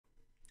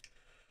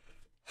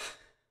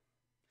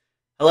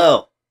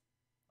Hello,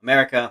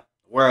 America,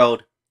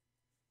 world.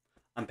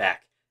 I'm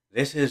back.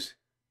 This is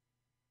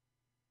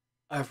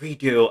a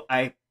redo.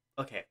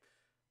 Okay.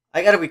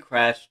 I got a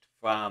request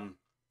from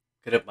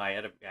one of my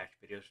other reaction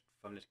videos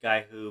from this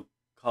guy who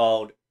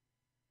called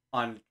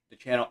on the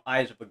channel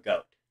Eyes of a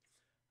Goat.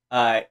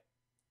 Uh,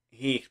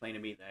 he explained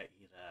to me that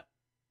he's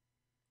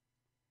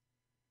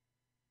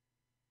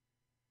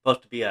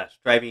supposed to be a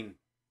striving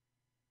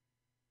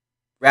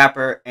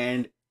rapper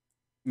and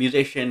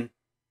musician,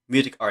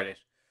 music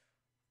artist.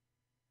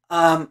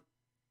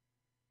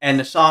 And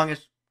the song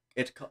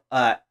it's called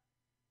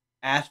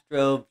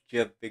Astro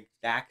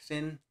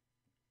Jvckson.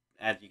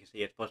 As you can see,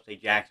 it's supposed to say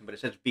Jackson, but it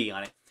says V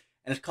on it,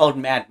 and it's called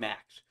Mad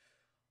Max.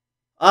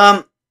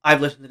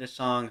 I've listened to this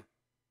song,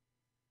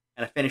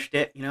 and I finished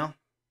it.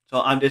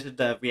 So this is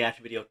the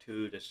reaction video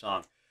to this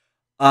song.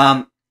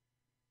 I'll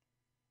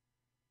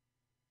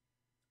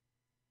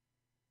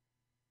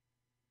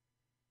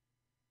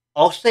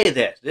say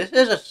this: this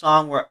is a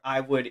song where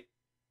I would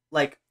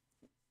like.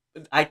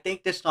 I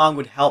think this song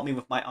would help me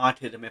with my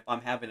autism if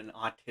I'm having an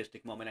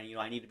autistic moment and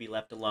I need to be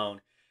left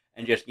alone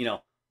and just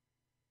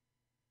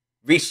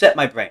reset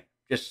my brain.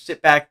 Just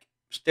sit back,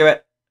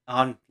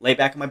 lay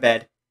back in my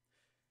bed,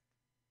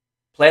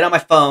 play it on my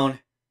phone,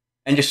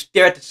 and just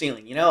stare at the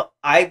ceiling.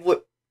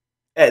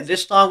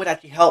 This song would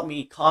actually help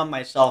me calm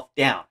myself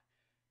down.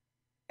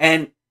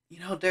 And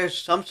there's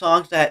some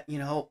songs that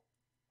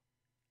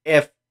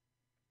if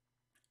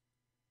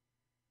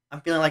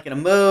I'm feeling like in a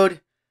mood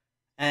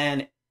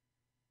and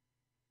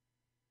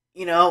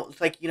it's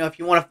like, if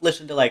you want to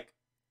listen to like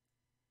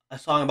a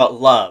song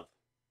about love,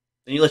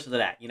 then you listen to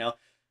that,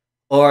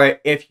 Or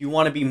if you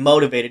want to be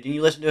motivated, then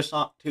you listen to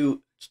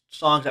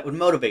songs that would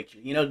motivate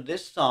you.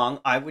 This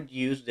song, I would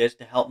use this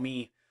to help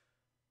me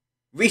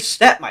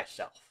reset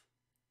myself.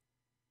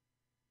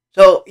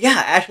 So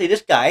yeah, actually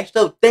this guy,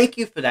 so thank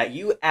you for that.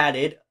 You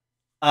added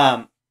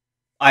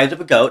Eyes of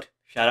a Goat.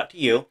 Shout out to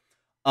you.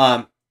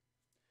 I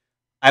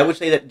would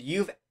say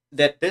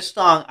that this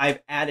song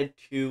I've added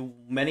to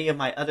many of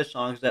my other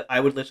songs that I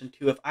would listen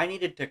to if I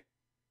needed to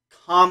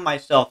calm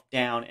myself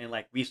down and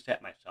like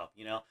reset myself,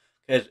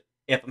 because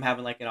if I'm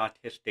having like an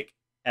autistic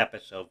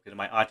episode because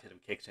my autism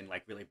kicks in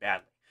like really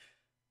badly.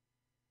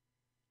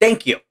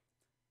 Thank you.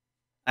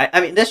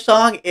 I mean, this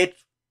song,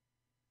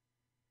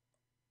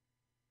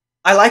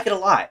 I like it a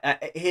lot.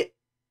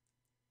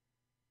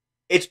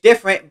 It's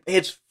different.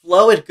 Its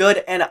flow is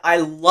good, and I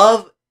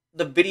love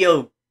the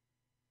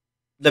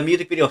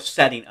music video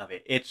setting of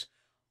it. It's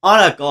on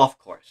a golf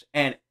course,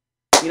 and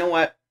you know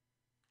what?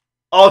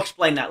 I'll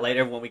explain that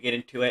later when we get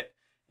into it.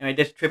 Anyway,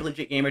 this is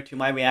Trippylegit Gamer to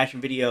my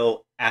reaction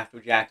video, Astro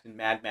Jvckson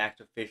Mad Max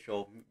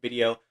official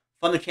video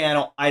from the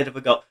channel Eyes of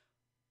a Goat.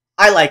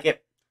 I like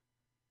it.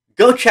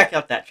 Go check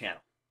out that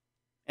channel.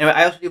 Anyway,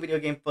 I also do video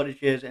game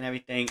footages and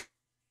everything.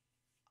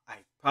 I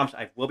promise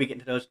I will be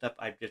getting to those stuff.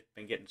 I've just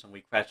been getting some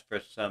requests for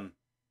some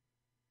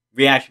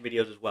reaction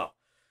videos as well.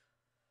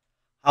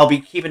 I'll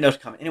be keeping those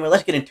coming. Anyway,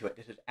 let's get into it.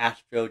 This is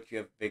Astro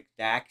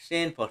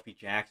Jvckson, supposed to be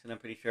Jackson, I'm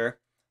pretty sure.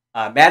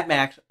 Mad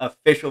Max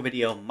official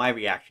video, my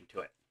reaction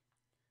to it.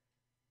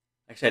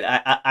 Like I said,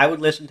 I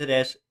would listen to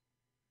this,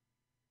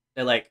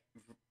 to like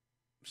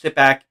sit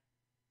back,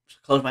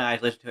 close my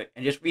eyes, listen to it,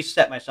 and just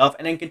reset myself,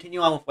 and then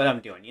continue on with what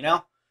I'm doing.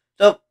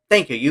 So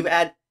thank you.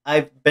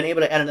 I've been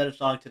able to add another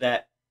song to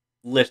that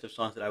list of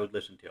songs that I would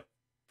listen to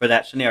for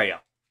that scenario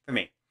for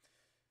me.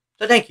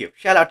 So thank you.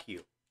 Shout out to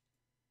you.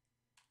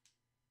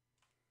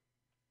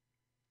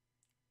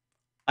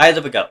 Eyes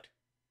of a Goat.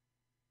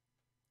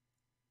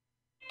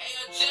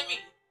 Hey, Jimmy.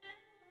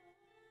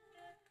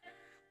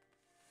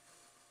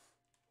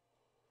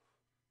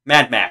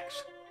 Mad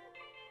Max.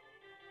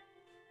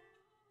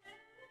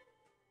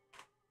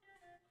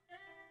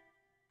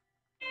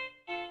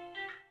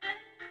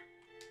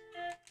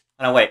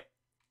 Oh, no, wait.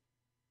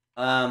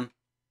 Are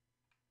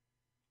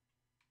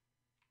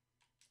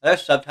there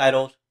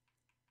subtitles?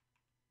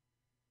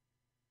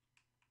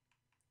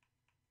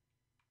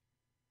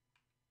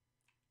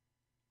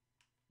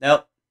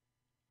 Nope.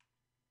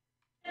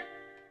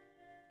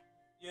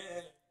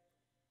 Yeah.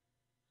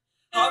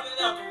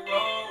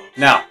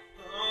 No.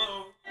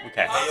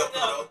 Okay.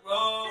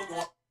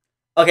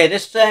 Okay,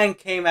 this thing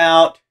came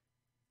out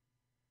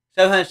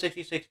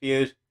 766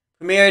 views.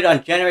 Premiered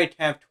on January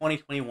 10th,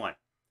 2021.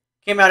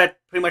 Came out at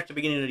pretty much the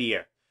beginning of the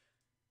year.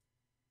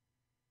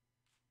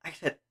 Like I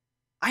said,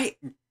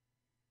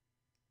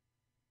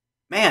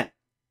 man,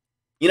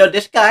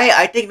 this guy,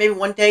 I think maybe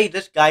one day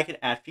this guy could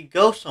actually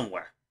go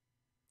somewhere.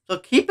 So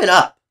keep it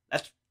up.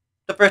 That's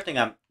the first thing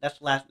that's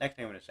the next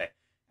thing I'm going to say.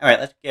 All right,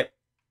 let's get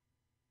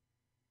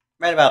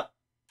right about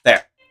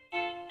there.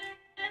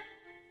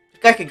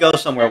 This guy could go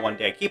somewhere one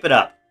day. Keep it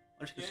up.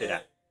 I'm just going to say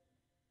that.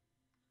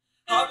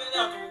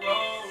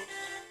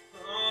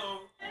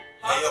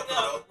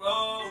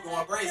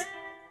 Going crazy.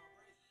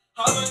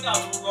 Hopping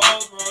out the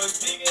Rolls Royce,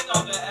 speaking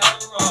on the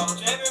Adderall.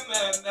 Jamming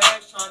Mad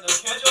Max, trying to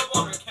catch up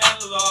on her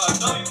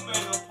catalog. Know you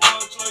made a poor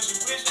choice, you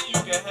wishing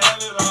you could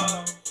have it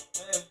all.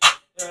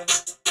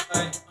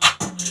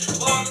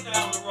 Walking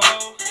down the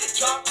road,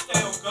 trying to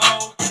stay on go.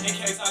 In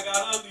case I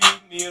got a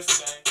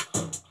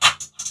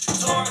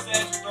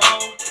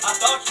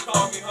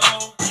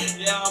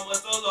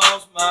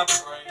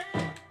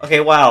Okay,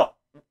 wow.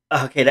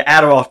 Okay, the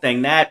Adderall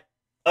thing. That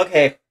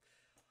okay.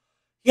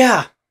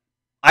 Yeah,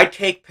 I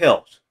take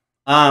pills.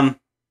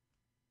 Honestly,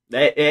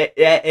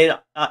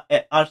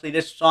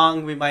 this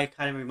song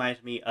kind of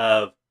reminds me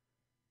of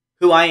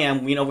who I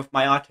am. You know, with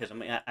my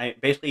autism. I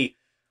basically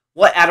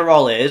what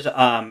Adderall is.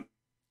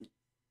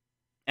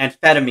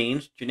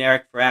 Amphetamines,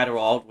 generic for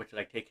Adderall, which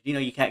I take. You know,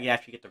 you can't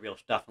actually get the real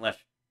stuff unless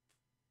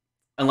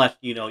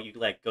you know you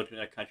like go to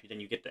another country, then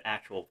you get the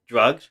actual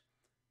drugs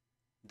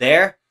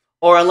there,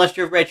 or unless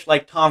you're rich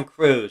like Tom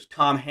Cruise,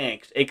 Tom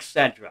Hanks,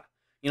 etc.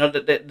 You know,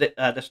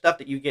 the stuff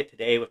that you get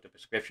today with the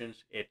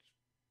prescriptions, it's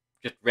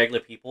just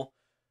regular people.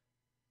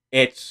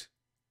 It's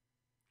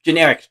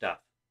generic stuff.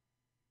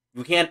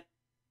 We can't,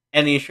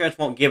 and the insurance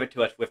won't give it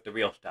to us with the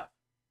real stuff,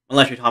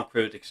 unless you're Tom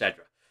Cruise,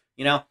 etc.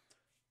 You know,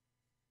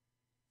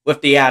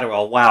 with the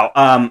Adderall.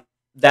 Wow.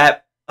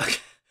 That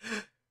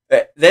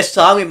this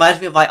song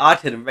reminds me of my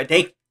autism.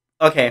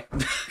 Okay,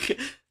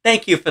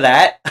 thank you for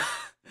that.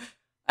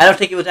 I don't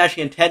think it was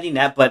actually intending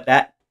that, but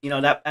that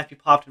that actually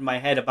popped in my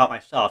head about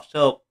myself.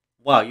 So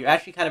wow, you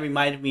actually kind of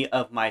reminded me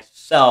of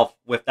myself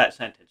with that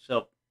sentence.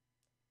 So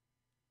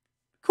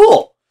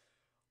cool.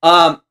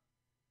 Yeah.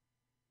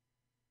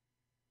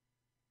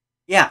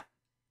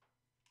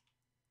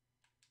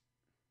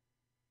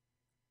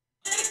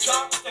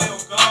 Try to stay on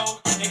go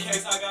in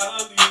case I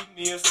gotta leave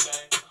me a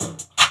stain.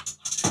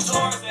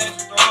 Towards that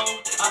you throw,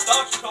 I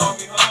thought you called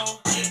me home.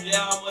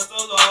 Yeah, I must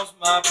have lost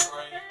my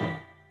brain.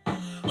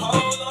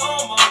 Hold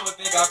on, mama,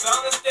 think I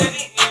found a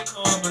steady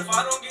income. But if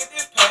I don't get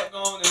this pack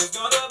on, then it's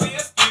gonna be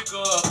a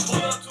sticker.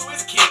 Pull up to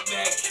his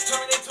kickback,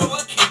 turn it to a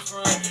kick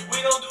front.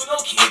 We don't do no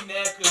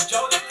kidnap, cause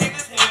Jordan leave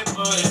his head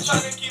bud.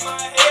 Trying to keep my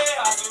head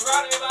out,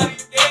 surrounded by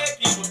these dead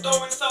people.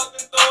 Throwing salt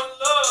and throwing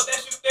love, that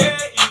shit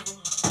there evil.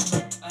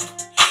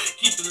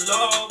 Keep the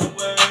love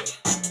away,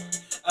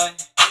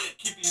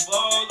 keep the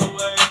ball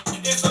away.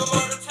 It's a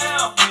murder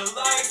town, the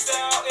lights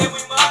out, and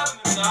we mobbing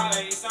the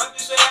night. Time to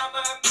say I'm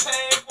having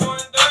pain for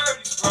a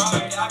dirty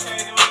sprite. I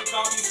can't help it,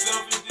 call me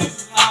selfish, this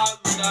is how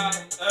I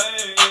die.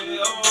 Hey,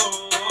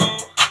 oh,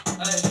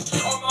 hey.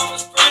 All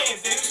mama's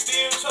friends, they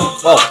still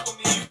chose up for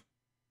me.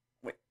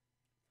 Wait.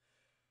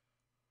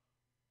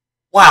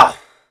 Wow.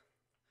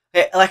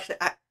 Hey, Alexa,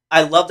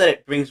 I love that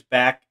it brings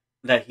back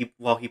that he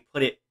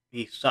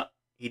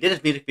did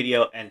his music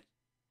video and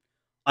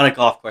on a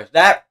golf course.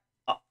 That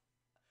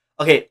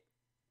okay,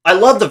 I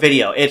love the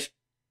video. It's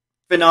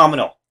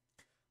phenomenal.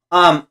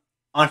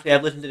 Honestly,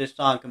 I've listened to this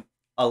song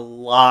a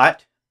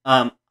lot.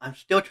 I'm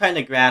still trying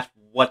to grasp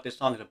what this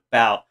song is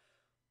about,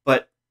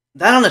 but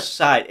that on the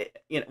side,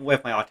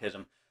 with my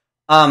autism.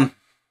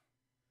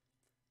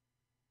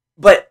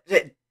 But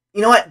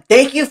you know what?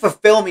 Thank you for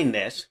filming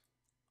this.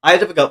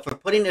 For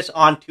putting this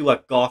onto a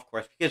golf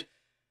course because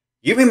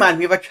you remind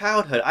me of a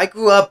childhood. I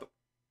grew up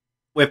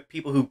with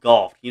people who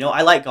golfed. You know,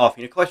 I like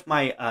golfing. Of course,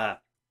 back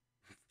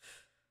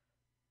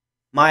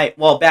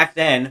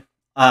then,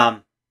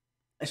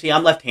 see,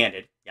 I'm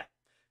left-handed. Yeah,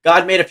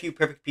 God made a few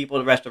perfect people.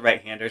 The rest are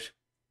right-handers.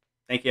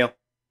 Thank you.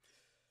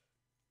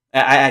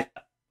 I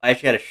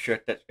actually had a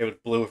shirt that it was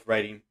blue with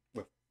writing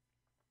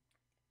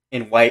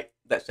in white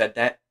that said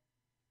that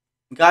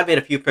God made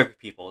a few perfect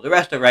people. The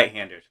rest are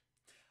right-handers.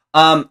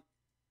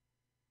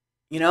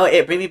 You know,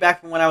 it brings me back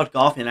from when I was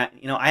golfing. I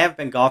haven't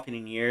been golfing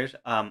in years.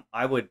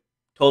 I would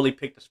totally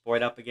pick the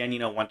sport up again. You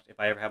know, once if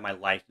I ever have my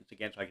license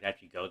again, so I could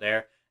actually go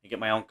there and get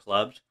my own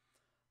clubs.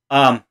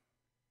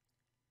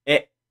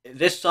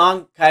 This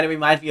song kind of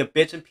reminds me of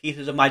bits and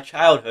pieces of my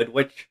childhood,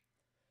 which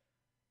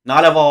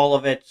not of all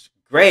of it's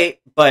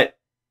great, but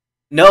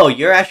no,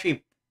 you're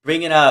actually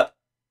bringing up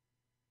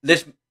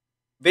this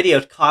video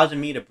is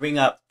causing me to bring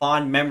up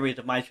fond memories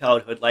of my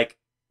childhood, like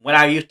when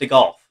I used to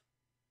golf.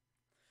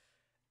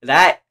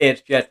 That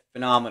is just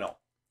phenomenal.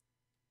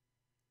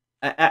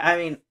 I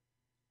mean,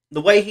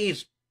 the way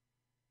he's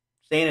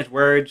saying his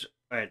words,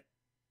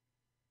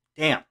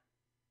 damn.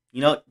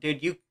 You know,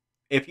 dude,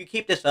 if you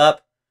keep this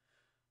up,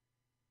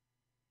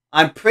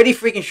 I'm pretty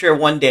freaking sure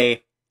one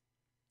day,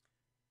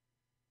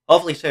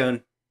 hopefully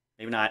soon,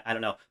 maybe not, I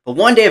don't know, but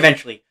one day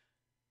eventually,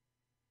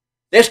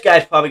 this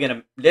guy's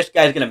gonna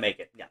make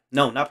it. Yeah,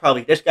 no, not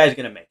probably. This guy's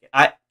gonna make it.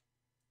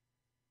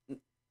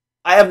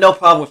 I have no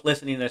problem with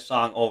listening to this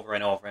song over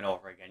and over and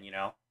over again, you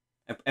know,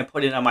 and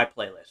putting it on my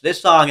playlist. This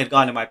song has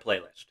gone to my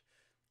playlist.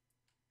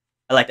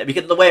 I like that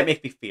because of the way it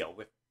makes me feel.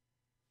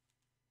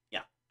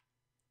 Yeah.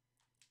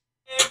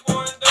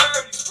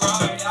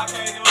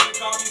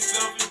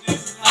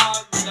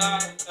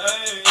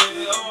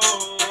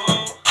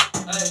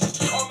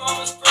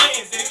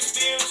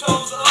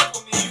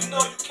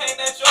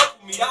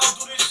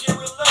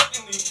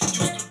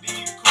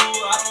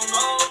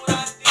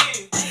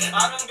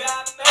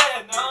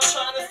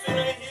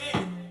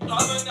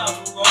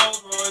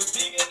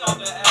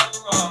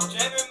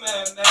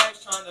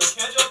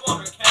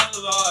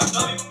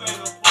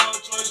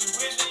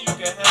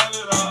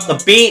 The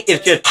beat is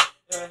just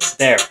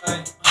there.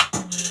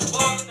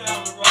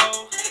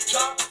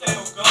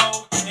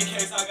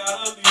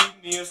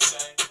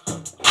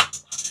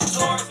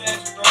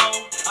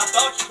 I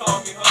thought you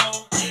called me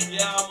home.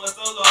 Yeah, I must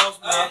have lost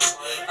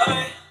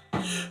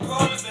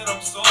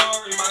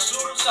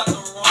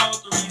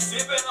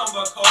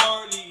some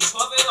Bacardi,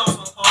 puffing on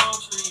some palm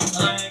trees. I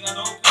ain't got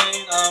no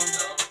pain, I'm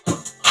numb.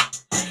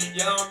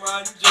 Yeah, I'm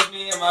riding just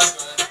me and my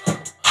gun.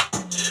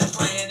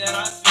 Praying that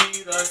I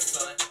see the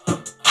sun.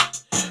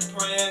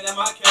 Praying that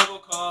my cable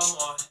come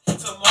on.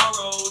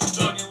 Tomorrow,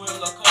 jugging with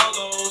La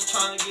Carlos,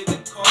 trying to get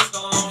them cars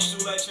gone.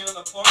 Shoot like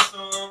Chandler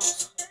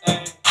Parsons.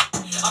 Hey,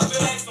 I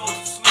feel like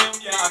Soldier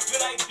Slim, yeah, I feel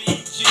like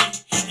BG.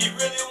 He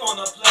really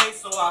wanna play,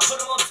 so I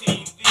put him on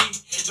TV.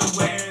 The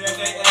way that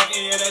they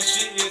acting, yeah, that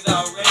shit is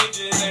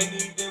outrageous. They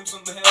need them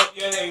some help,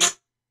 yeah, they.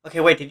 Okay,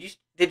 wait, did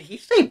he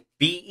say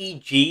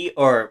BEG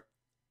or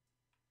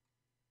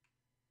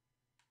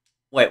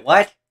wait,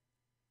 what?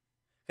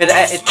 Slim,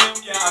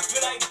 yeah, I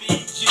feel like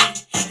BG.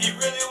 He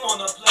really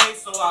wanna play,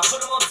 so I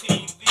put him on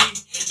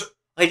TV.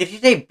 Wait, did he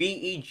say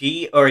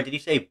BEG or did he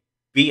say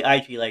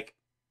BIG? Like,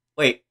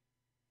 wait.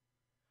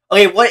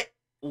 Okay,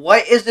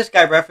 what is this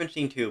guy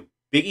referencing to?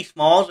 Biggie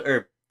Smalls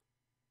or?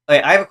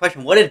 Wait, I have a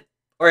question.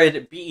 Or is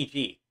it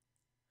BEG?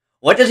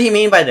 What does he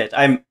mean by this?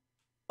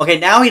 Okay.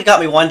 Now he's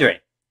got me wondering.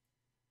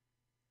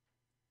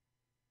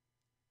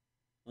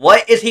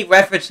 What is he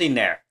referencing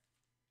there?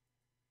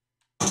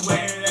 The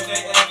way that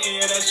they act,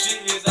 yeah, that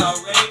shit is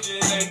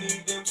outrageous. They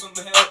need them some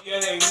help, yeah,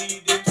 they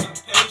need them some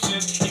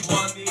patience. He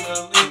want me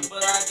to live,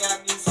 but I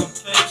got me some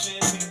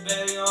patience. He's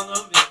better on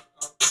the list.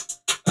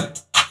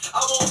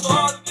 I won't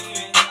fall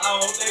again.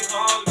 I hope they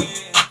call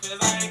again, cause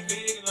I ain't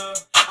big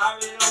enough. I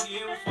really don't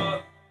give a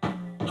fuck.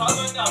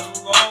 Hopping out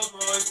the Rolls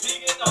Royce,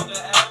 peeking on the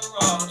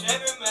Adderall.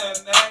 Jamming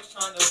Maxx,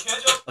 trying to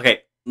catch up.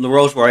 Okay, the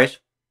Rolls Royce,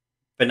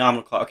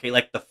 phenomenal car. Okay,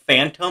 like the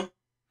Phantom.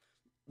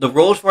 The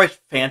Rolls Royce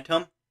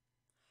Phantom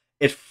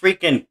is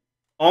freaking,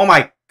 oh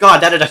my god,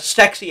 that is a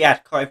sexy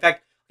ass car. In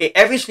fact, okay,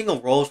 every single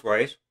Rolls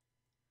Royce,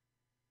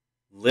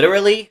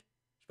 literally,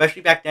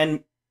 especially back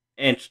then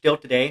and still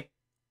today,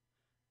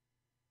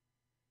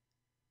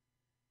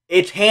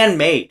 it's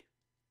handmade.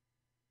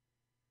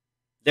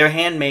 They're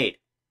handmade.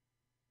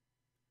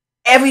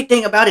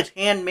 Everything about it's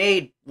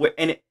handmade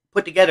and it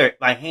put together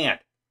by hand.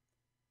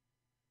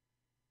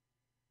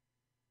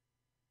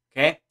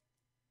 Okay?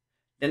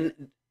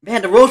 Then,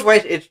 man, the Rolls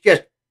Royce, it's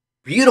just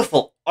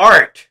beautiful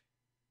art.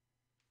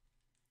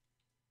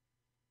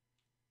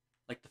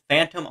 Like the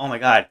Phantom, oh my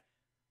god.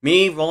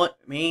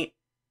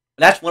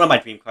 That's one of my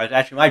dream cars.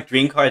 Actually, my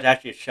dream car is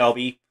actually a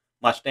Shelby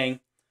Mustang,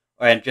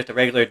 or just a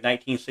regular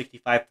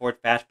 1965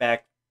 Ford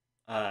Fastback,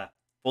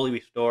 fully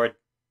restored.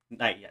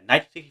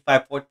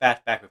 1965 Ford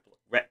Fastback with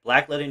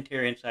black leather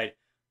interior inside,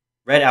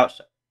 red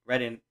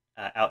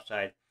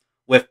outside,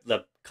 with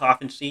the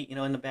coffin seat,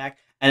 in the back,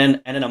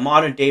 and then a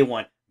modern day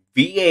one,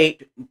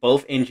 V8,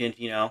 both engines,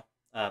 and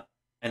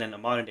then a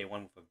modern day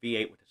one with a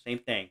V8 with the same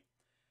thing,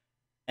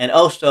 and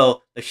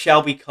also the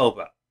Shelby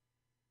Cobra,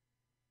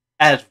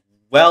 as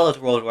well as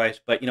Rolls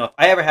Royce. But if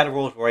I ever had a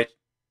Rolls Royce,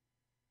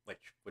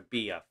 which would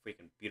be a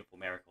freaking beautiful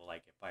miracle,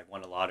 like if I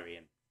won the lottery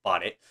and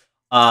bought it,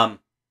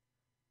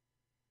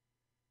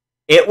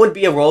 it would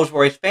be a Rolls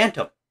Royce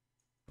Phantom,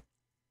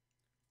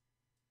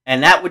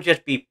 and that would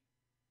just be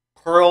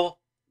pearl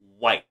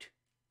white.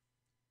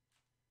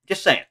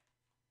 Just saying.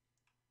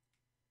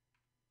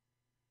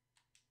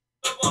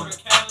 Up on the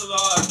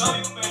catalog, know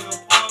you made a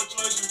poor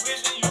choice, you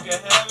wishing you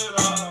could have it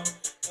all.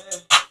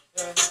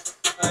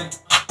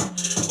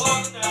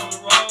 Walking down the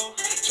road,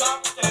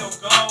 trying to stay on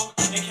go,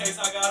 in case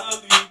I gotta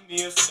leave me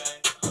a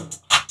stain.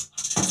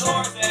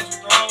 Towards that you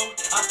throw,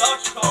 I thought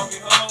you called me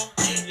home,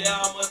 yeah,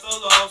 I must have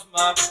lost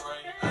my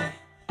brain.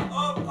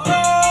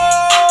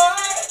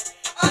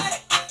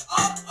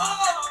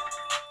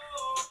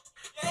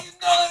 Yeah, you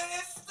know that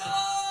it's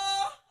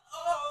stuff.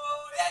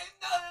 Yeah, you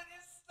know that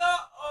it's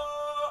stuff.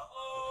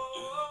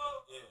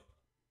 Yeah.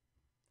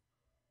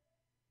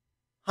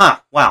 Huh,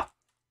 wow.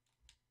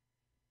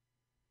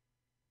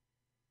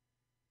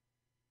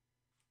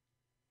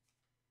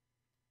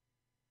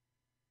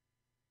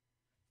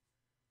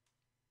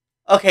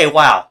 Okay,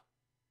 wow.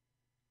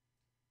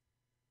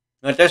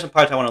 But there's some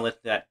parts I want to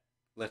listen to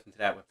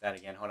that with that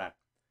again. Hold on.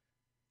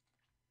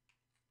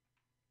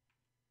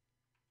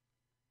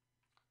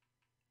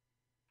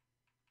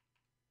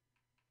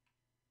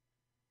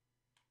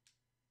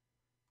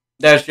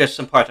 There's just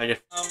some parts I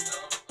just.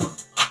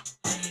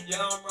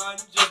 Yeah, I'm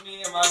riding just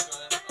me and my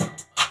gun.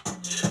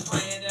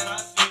 Praying that I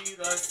see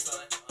the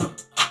sun.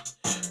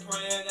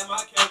 Praying that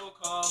my cable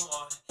come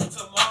on.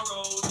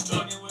 Tomorrow,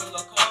 jugging with La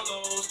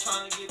Carlos,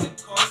 trying to get them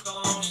cars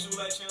gone. Shoot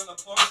like Chandler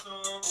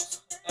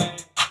Parsons. Hey,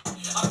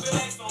 I feel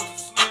like Soldier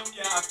Slim,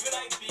 yeah, I feel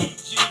like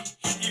BG.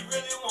 He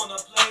really wanna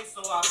play,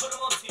 so I put him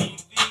on TV.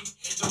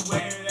 The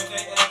way that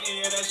they act,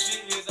 yeah, that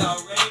shit is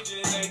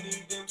outrageous. They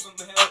need them some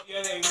help,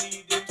 yeah, they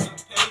need them some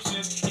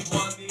patience. He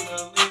want me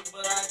to live,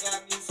 but I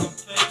got me some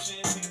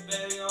patience. He's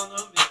better on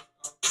the list.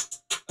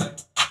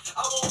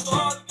 I won't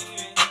fall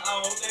again. I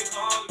hope they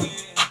call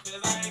again,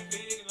 cause I ain't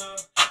big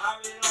enough. I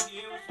really don't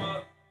give a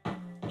fuck.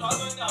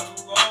 Hopping out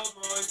the Rolls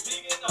Royce,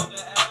 peeking on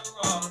the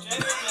Adderall.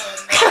 Jamming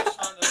Maxx,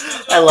 trying to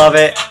catch up. I love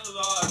it.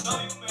 Know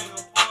you made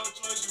a poor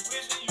choice, you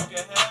wishing you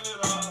could have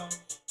it all.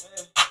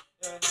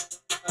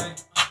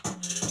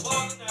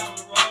 Walking down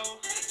the road,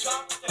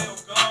 trying to stay on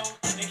go,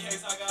 in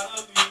case I gotta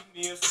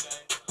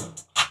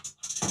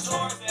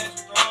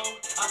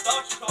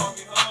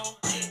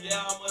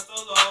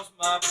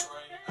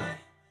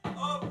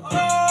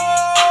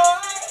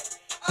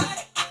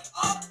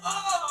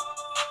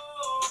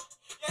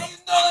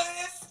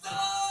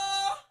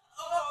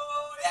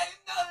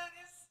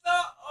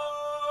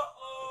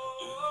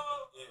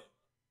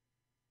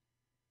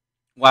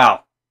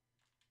Wow.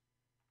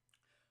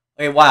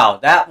 Okay, wow.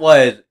 That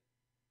was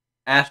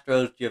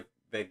Astro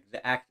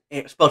Jvckson.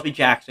 It's supposed to be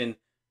Jackson.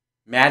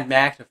 Mad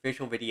Max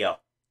official video.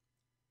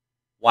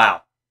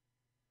 Wow.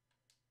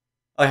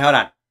 Okay,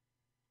 hold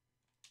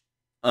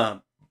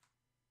on.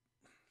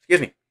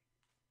 Excuse me.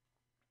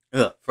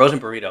 Ugh,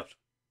 frozen burritos.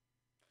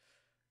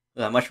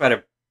 Ugh, I'd much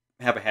rather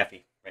have a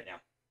Heffy right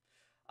now.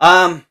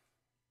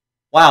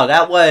 Wow,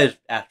 that was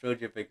Astro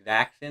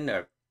Jvckson,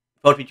 or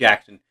supposed to be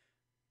Jackson.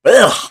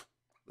 Ugh.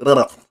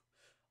 Ugh.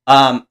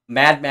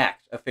 Mad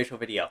Max official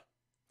video.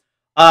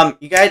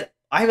 You guys,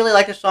 I really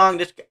like this song.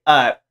 This,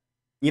 I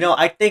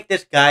think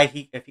this guy,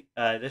 he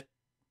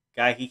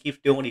keeps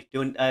doing what he's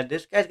doing.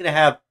 This guy's gonna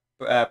have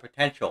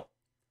potential.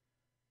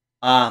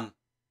 Um,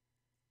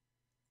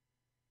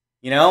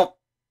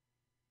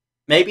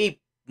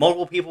 maybe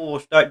multiple people will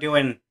start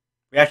doing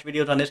reaction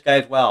videos on this guy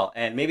as well,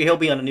 and maybe he'll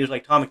be on the news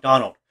like Tom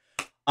McDonald.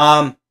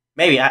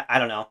 Maybe I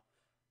don't know.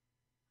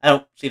 I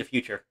don't see the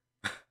future.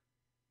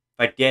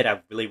 If I did,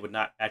 I really would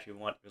not actually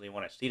want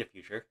to see the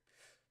future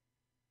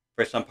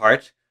for some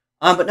parts.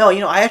 But no,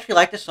 I actually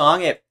like the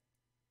song. Like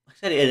I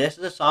said, this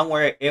is a song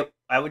where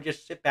I would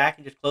just sit back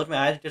and just close my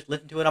eyes and just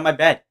listen to it on my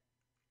bed,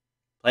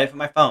 play it from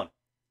my phone,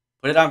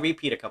 put it on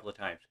repeat a couple of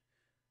times.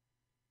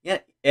 Yeah,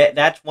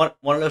 that's one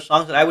of those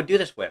songs that I would do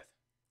this with.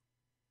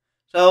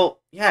 So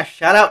yeah,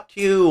 shout out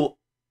to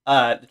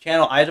the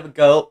channel Eyes of a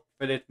Goat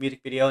for this music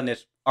video and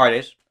this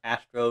artist,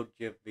 Astro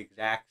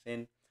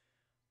Jvckson,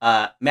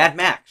 Mad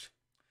Max.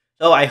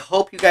 So I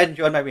hope you guys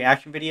enjoyed my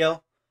reaction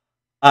video.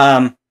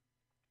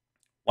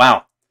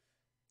 Wow,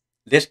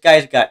 this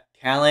guy's got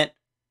talent.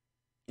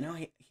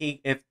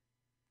 If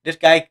this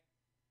guy,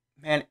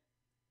 man,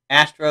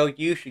 Astro,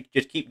 you should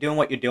just keep doing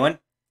what you're doing,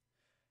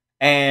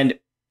 and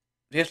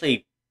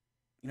seriously,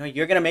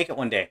 you're gonna make it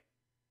one day.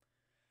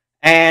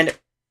 And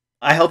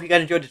I hope you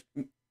guys enjoyed this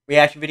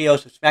reaction video.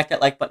 So smack that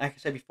like button. Like I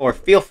said before,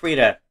 feel free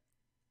to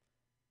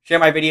share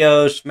my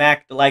videos,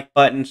 smack the like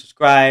button,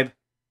 subscribe.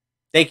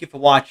 Thank you for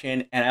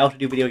watching, and I also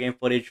do video game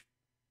footage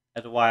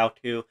as a while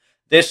too.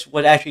 This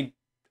was actually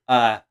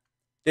the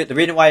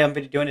reason why I'm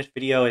doing this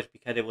video is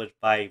because it was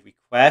by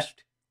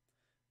request.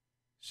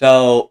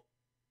 So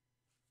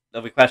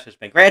the request has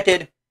been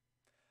granted.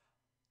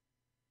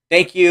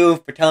 Thank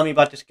you for telling me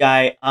about this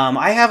guy.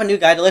 I have a new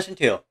guy to listen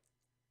to.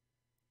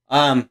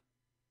 So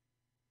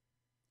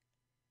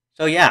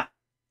yeah,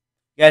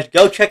 you guys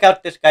go check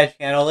out this guy's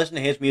channel. Listen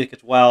to his music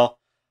as well.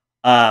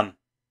 I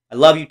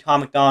love you, Tom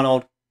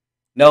McDonald,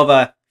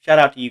 Nova. Shout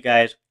out to you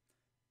guys.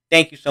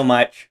 Thank you so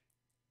much.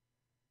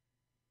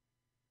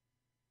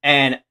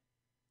 And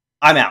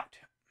I'm out.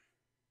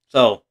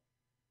 So,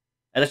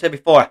 as I said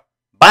before,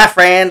 bye,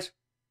 friends.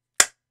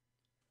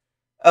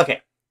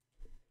 Okay.